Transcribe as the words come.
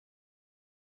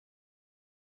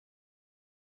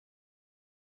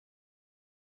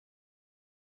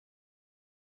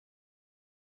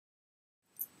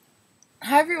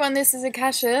Hi everyone, this is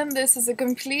Akasha, and this is a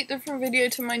complete different video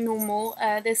to my normal.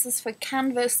 This is for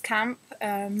Canvas Camp,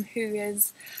 who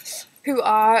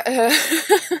are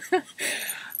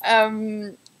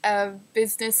a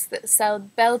business that sell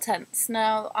bell tents.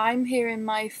 Now I'm here in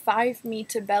my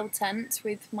 5-meter bell tent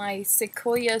with my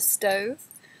Sequoia stove,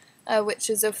 which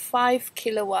is a 5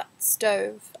 kilowatt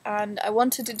stove, and I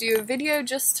wanted to do a video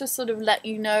just to sort of let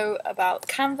you know about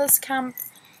Canvas Camp,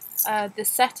 the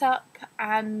setup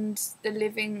and the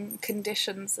living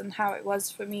conditions and how it was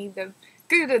for me, the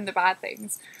good and the bad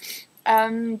things.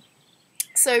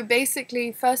 So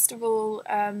basically, first of all,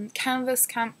 Canvas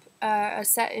Camp are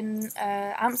set in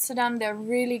Amsterdam. They're a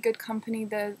really good company.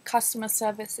 The customer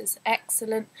service is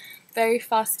excellent, very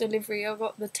fast delivery. I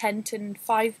got the tent in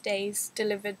 5 days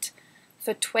delivered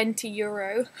for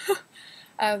 €20.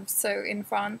 So in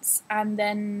France, and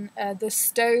then the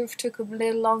stove took a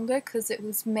little longer because it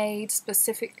was made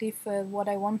specifically for what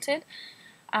I wanted,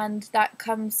 and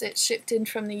it's shipped in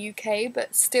from the UK,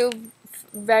 but still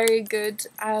very good.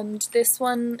 And this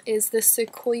one is the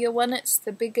Sequoia one. It's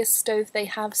the biggest stove they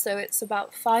have, so it's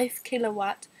about 5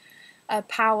 kilowatt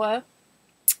power,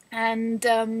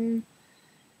 and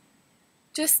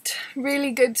just really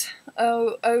good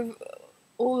all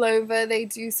over.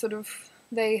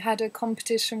 They had a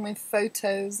competition with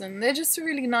photos, and they're just a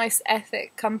really nice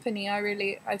ethic company.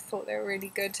 I thought they were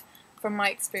really good from my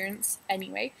experience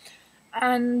anyway.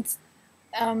 And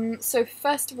so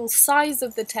first of all, size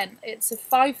of the tent. It's a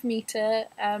 5-meter.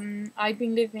 I've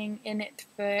been living in it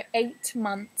for 8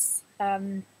 months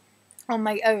on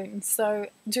my own, so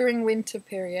during winter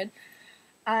period,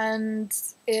 and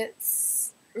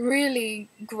it's really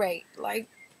great.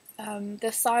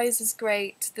 The size is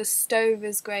great, the stove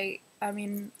is great. I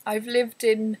mean, I've lived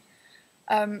in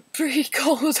pretty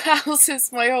cold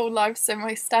houses my whole life, so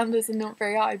my standards are not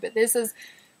very high, but this has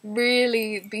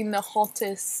really been the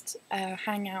hottest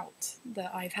hangout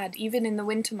that I've had. Even in the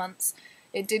winter months,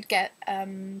 it did get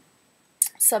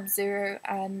sub-zero,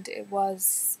 and it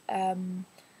was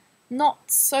not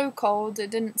so cold.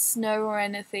 It didn't snow or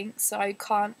anything, so I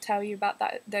can't tell you about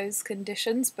those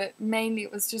conditions, but mainly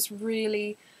it was just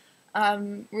really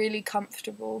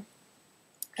comfortable.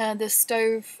 The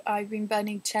stove, I've been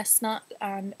burning chestnut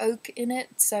and oak in it,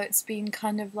 so it's been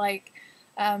kind of like,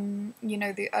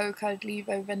 the oak I'd leave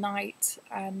overnight,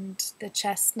 and the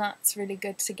chestnut's really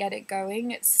good to get it going.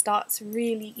 It starts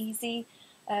really easy.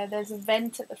 There's a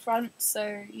vent at the front,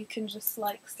 so you can just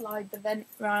slide the vent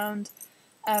round.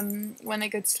 When I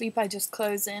go to sleep, I just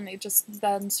close it, it just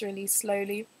burns really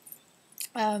slowly.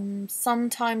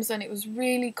 Sometimes when it was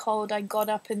really cold, I got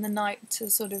up in the night to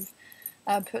sort of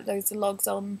put loads of logs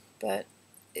on, but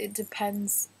it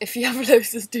depends if you have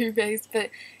loads of duvets. But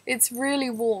it's really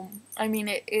warm. I mean,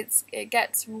 it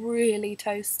gets really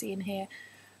toasty in here.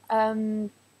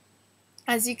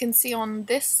 As you can see on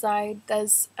this side,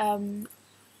 there's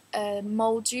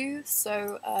mildew,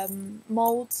 so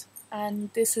mold,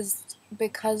 and this is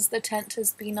because the tent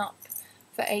has been up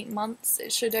for 8 months.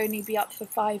 It should only be up for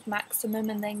 5 maximum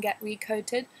and then get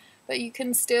recoated, but you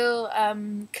can still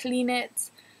clean it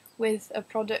with a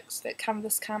product that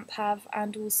Canvas Camp have,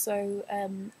 and also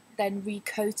then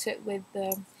recoat it with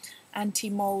the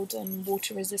anti-mold and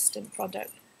water resistant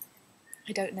product.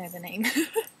 I don't know the name.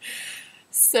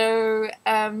 So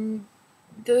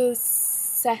the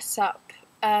setup,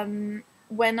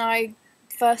 when I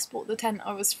first bought the tent,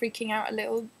 I was freaking out a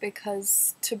little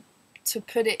because to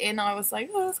put it in, I was like,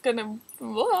 I don't know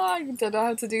how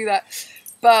to do that,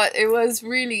 but it was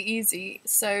really easy.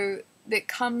 So it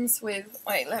comes with,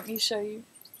 wait, let me show you.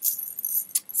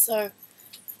 So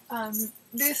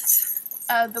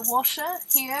the washer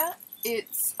here,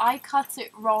 I cut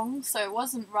it wrong, so it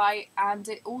wasn't right, and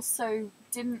it also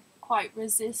didn't quite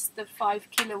resist the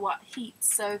 5 kilowatt heat,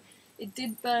 so it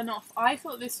did burn off. I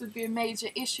thought this would be a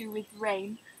major issue with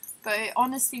rain, but it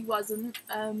honestly wasn't.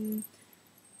 I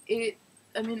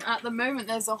mean, at the moment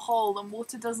there's a hole and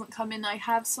water doesn't come in. I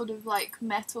have sort of like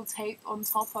metal tape on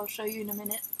top, I'll show you in a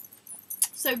minute.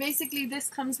 So basically this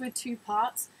comes with 2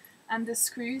 parts, and the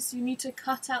screws, you need to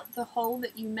cut out the hole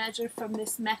that you measure from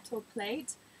this metal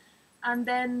plate, and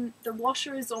then the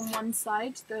washer is on one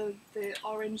side, the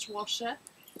orange washer,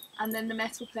 and then the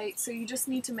metal plate. So you just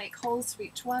need to make holes for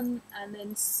each one, and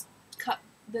then cut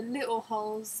the little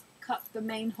holes, cut the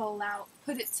main hole out,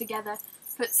 put it together,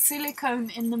 put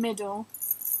silicone in the middle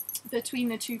between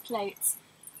the 2 plates,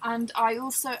 and I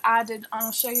also added,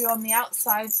 I'll show you on the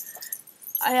outside,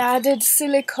 I added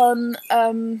silicone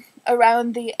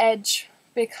around the edge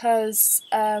because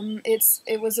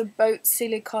it was a boat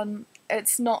silicone.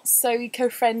 It's not so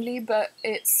eco-friendly, but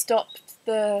it stopped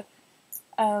the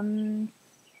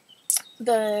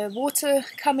the water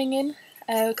coming in,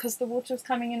 because the water is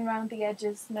coming in around the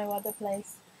edges, no other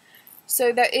place.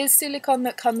 So there is silicone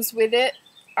that comes with it.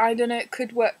 I don't know, it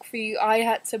could work for you. I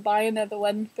had to buy another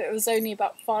one, but it was only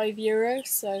about €5,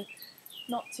 so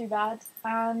not too bad.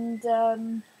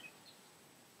 And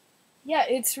yeah,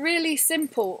 it's really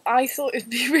simple. I thought it'd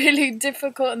be really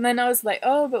difficult, and then I was like,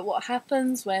 oh, but what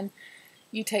happens when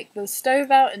you take the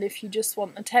stove out, and if you just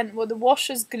want the tent? Well, the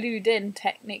washer's glued in,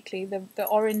 technically, the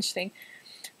orange thing.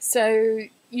 So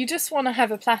you just want to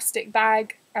have a plastic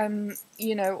bag,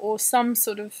 you know, or some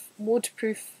sort of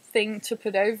waterproof thing to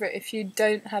put over it if you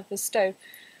don't have the stove.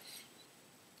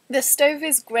 The stove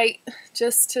is great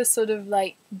just to sort of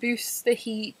like boost the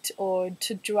heat or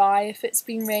to dry if it's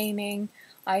been raining.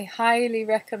 I highly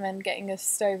recommend getting a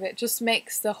stove. It just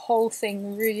makes the whole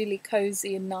thing really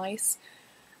cozy and nice.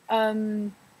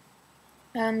 And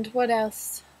what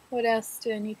else? What else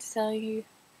do I need to tell you?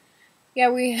 Yeah,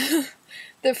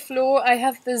 the floor. I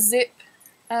have the zip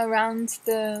around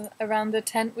the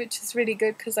tent, which is really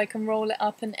good because I can roll it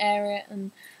up and air it.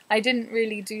 And I didn't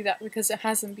really do that because it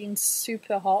hasn't been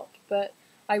super hot, but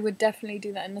I would definitely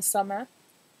do that in the summer.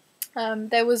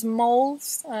 There was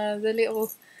moles, the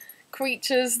little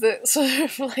creatures that sort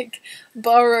of like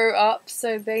burrow up,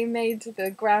 so they made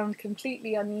the ground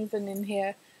completely uneven in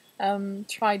here.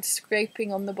 Tried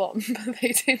scraping on the bottom, but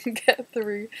they didn't get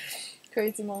through.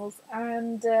 Crazy moles.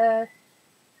 And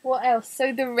what else?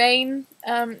 So the rain,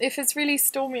 if it's really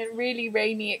stormy and really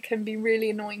rainy, it can be really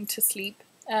annoying to sleep.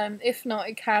 If not,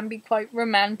 it can be quite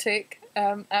romantic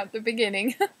at the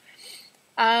beginning.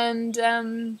 And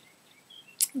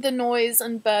the noise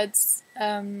and birds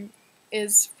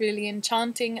is really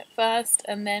enchanting at first,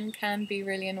 and then can be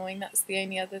really annoying. That's the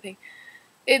only other thing.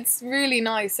 It's really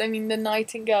nice. I mean, the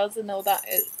nightingales and all that.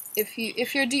 If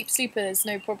you're a deep sleeper, there's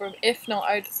no problem. If not,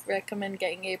 I'd recommend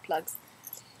getting earplugs.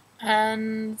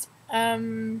 And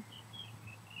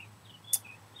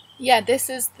yeah, this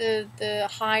is the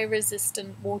high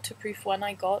resistant waterproof one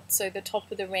I got, so the top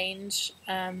of the range,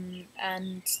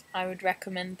 and I would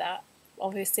recommend that.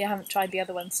 Obviously I haven't tried the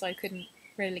other one, so I couldn't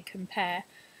really compare.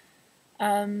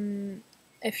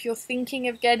 If you're thinking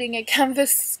of getting a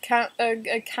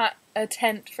a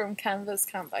tent from Canvas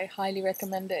Camp, I highly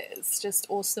recommend it. It's just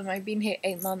awesome. I've been here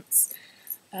 8 months.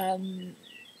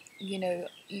 You know,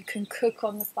 you can cook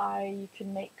on the fire, you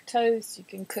can make toast, you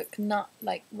can cook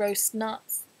roast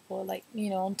nuts, or like, you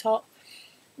know, on top.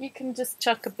 You can just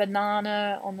chuck a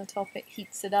banana on the top, it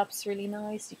heats it up, it's really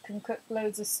nice. You can cook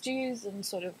loads of stews and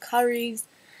sort of curries.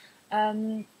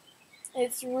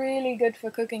 It's really good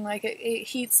for cooking. Like it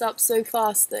heats up so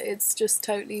fast that it's just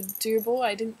totally doable.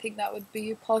 I didn't think that would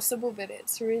be possible, but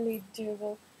it's really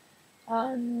doable.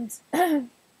 And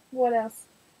what else?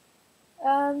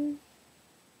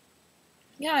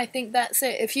 Yeah, I think that's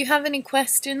it. If you have any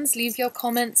questions, leave your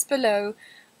comments below.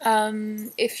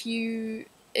 If you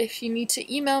need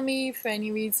to email me for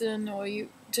any reason, or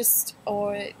just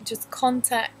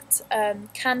contact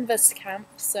Canvas Camp,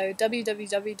 so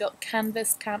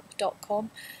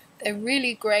www.canvascamp.com. They're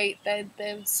really great.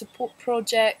 They support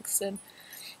projects and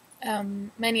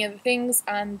many other things,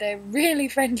 and they're really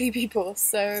friendly people.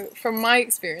 So from my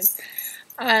experience,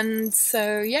 and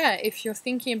so yeah, if you're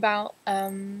thinking about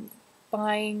buying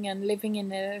and living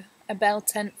in a bell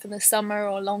tent for the summer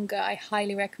or longer, I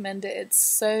highly recommend it. It's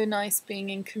so nice being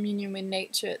in communion with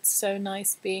nature. It's so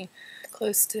nice being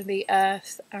close to the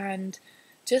earth and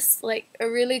just like a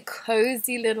really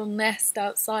cozy little nest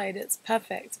outside. It's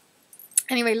perfect.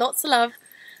 Anyway, lots of love.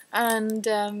 And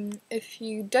if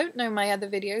you don't know my other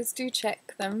videos, do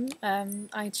check them.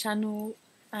 I channel,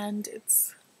 and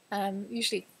it's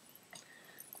usually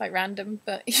quite random,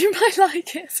 but you might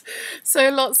like it. So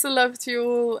lots of love to you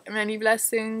all, many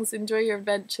blessings, enjoy your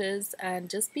adventures,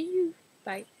 and just be you.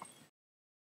 Bye.